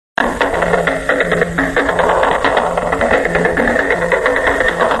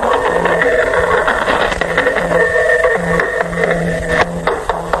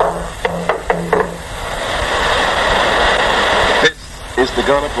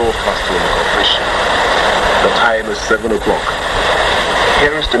Broadcasting Corporation. The time is 7 o'clock.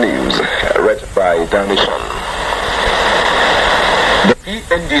 Here is the news, read by Danishon. The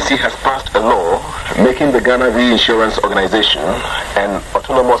PNDC has passed a law making the Ghana Reinsurance Organization an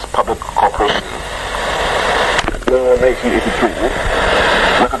autonomous public corporation. Law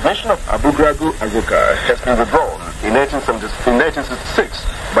 1983. Recognition of Abu Gragu Azuka has been withdrawn in 1966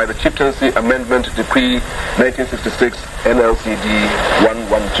 by the Chieftaincy Amendment Decree 1966 NLCD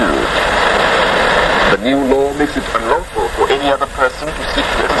 112. The new law makes it unlawful for any other person to seek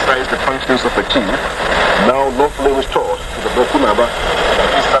to exercise the functions of a chief, now lawfully restored to the bawku naaba and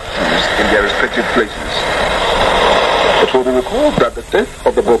his sub-chiefs in their respective places. It will be recalled that the death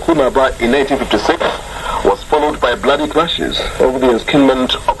of the bawku naaba in 1956 was followed by bloody clashes over the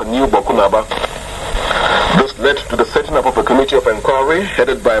enskinment of a new bawku naaba. This led to the setting up of a committee of inquiry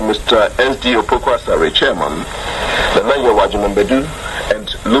headed by Mr. S.D. Opokwasare, chairman, Nanayo Wajunambedu,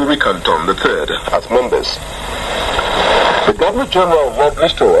 and Louis Canton III as members. The Governor General Rob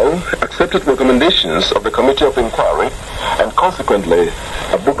Listowell accepted recommendations of the committee of inquiry, and consequently,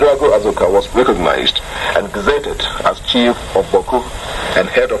 Abu Gragu Azuka was recognized and gazetted as chief of Bawku and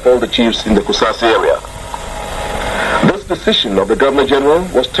head of all the chiefs in the Kusasi area. This decision of the Governor General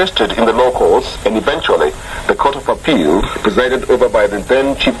was tested in the law courts, and eventually the Court of Appeal, presided over by the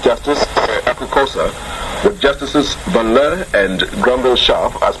then Chief Justice Sir Akukosa, with Justices Van Leur and Granville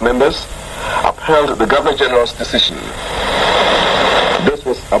Sharp as members, upheld the Governor General's decision. This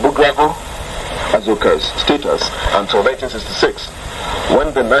was Abu Gragu Azuka's status until 1966,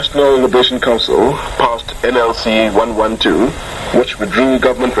 when the National Liberation Council passed NLC 112, which withdrew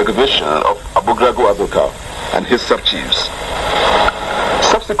government recognition of Abu Gragu Azuka and his sub-chiefs.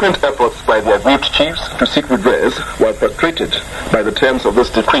 Subsequent efforts by the aggrieved chiefs to seek redress were frustrated by the terms of this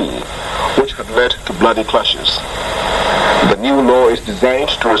decree, which had led to bloody clashes. The new law is designed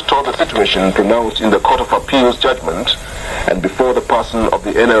to restore the situation pronounced in the Court of Appeal's judgment and before the passing of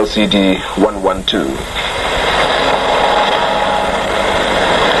the NLCD 112.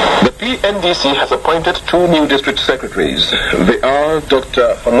 The PNDC has appointed 2 new district secretaries. They are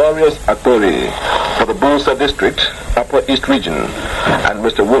Dr. Honorius Akpori for the Busa District, Upper East Region, and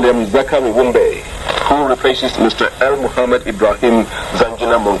Mr. William Zakari Wumbe, who replaces Mr. El Muhammad Ibrahim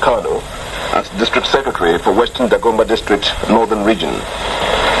Zanjina Munkano as District Secretary for Western Dagomba District, Northern Region.